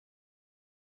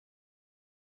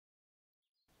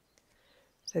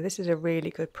So this is a really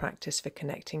good practice for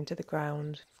connecting to the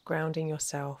ground, grounding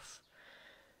yourself,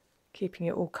 keeping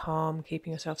it all calm,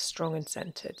 keeping yourself strong and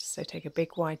centered. So take a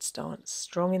big wide stance,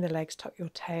 strong in the legs, tuck your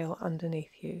tail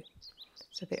underneath you.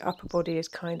 So the upper body is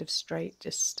kind of straight,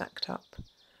 just stacked up.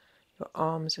 Your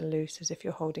arms are loose as if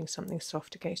you're holding something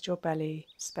soft against your belly,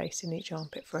 space in each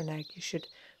armpit for an egg. You should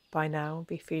by now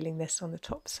be feeling this on the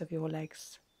tops of your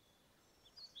legs.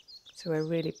 So we're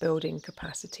really building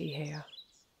capacity here.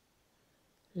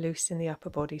 Loose in the upper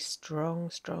body, strong,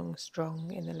 strong,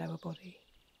 strong in the lower body.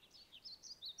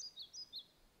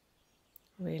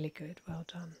 Really good, well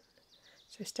done.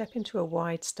 So step into a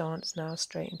wide stance now,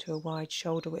 straight into a wide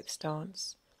shoulder width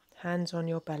stance. Hands on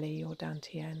your belly or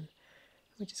dantian.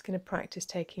 We're just going to practice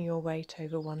taking your weight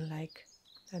over one leg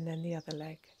and then the other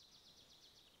leg.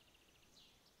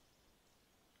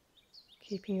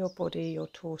 Keeping your body, your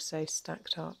torso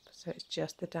stacked up so it's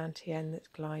just the dantian that's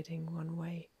gliding one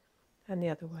way and the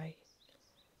other way.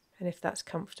 And if that's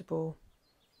comfortable,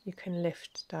 you can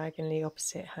lift diagonally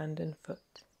opposite hand and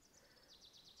foot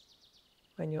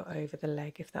when you're over the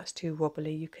leg. If that's too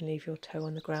wobbly, you can leave your toe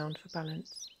on the ground for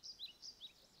balance.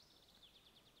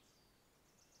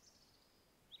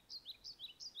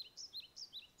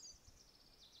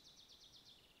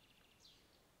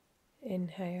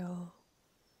 Inhale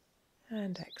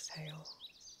and exhale.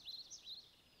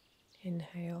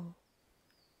 Inhale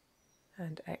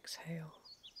and exhale.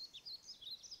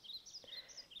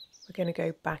 We're going to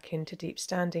go back into deep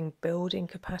standing, building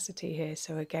capacity here.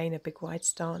 So again, a big wide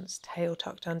stance, tail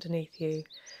tucked underneath you,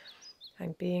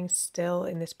 and being still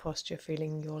in this posture,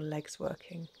 feeling your legs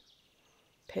working.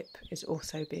 Pip is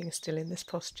also being still in this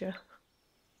posture.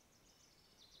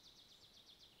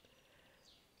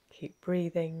 Keep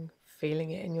breathing,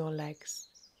 feeling it in your legs.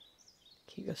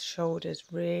 Keep your shoulders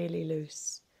really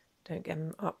loose. Don't get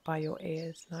them up by your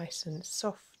ears. Nice and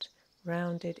soft,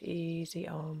 rounded, easy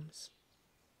arms.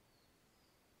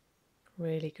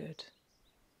 Really good.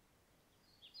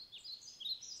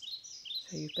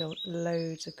 So you've built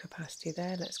loads of capacity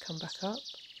there. Let's come back up.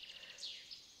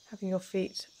 Having your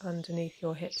feet underneath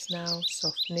your hips now,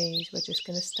 soft knees. We're just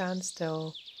going to stand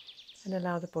still and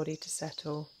allow the body to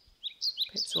settle.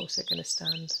 Pip's also going to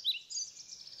stand.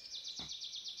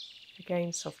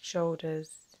 Again, soft shoulders,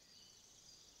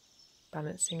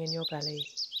 balancing in your belly.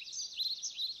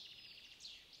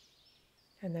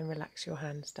 And then relax your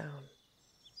hands down.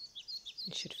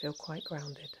 You should feel quite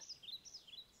grounded.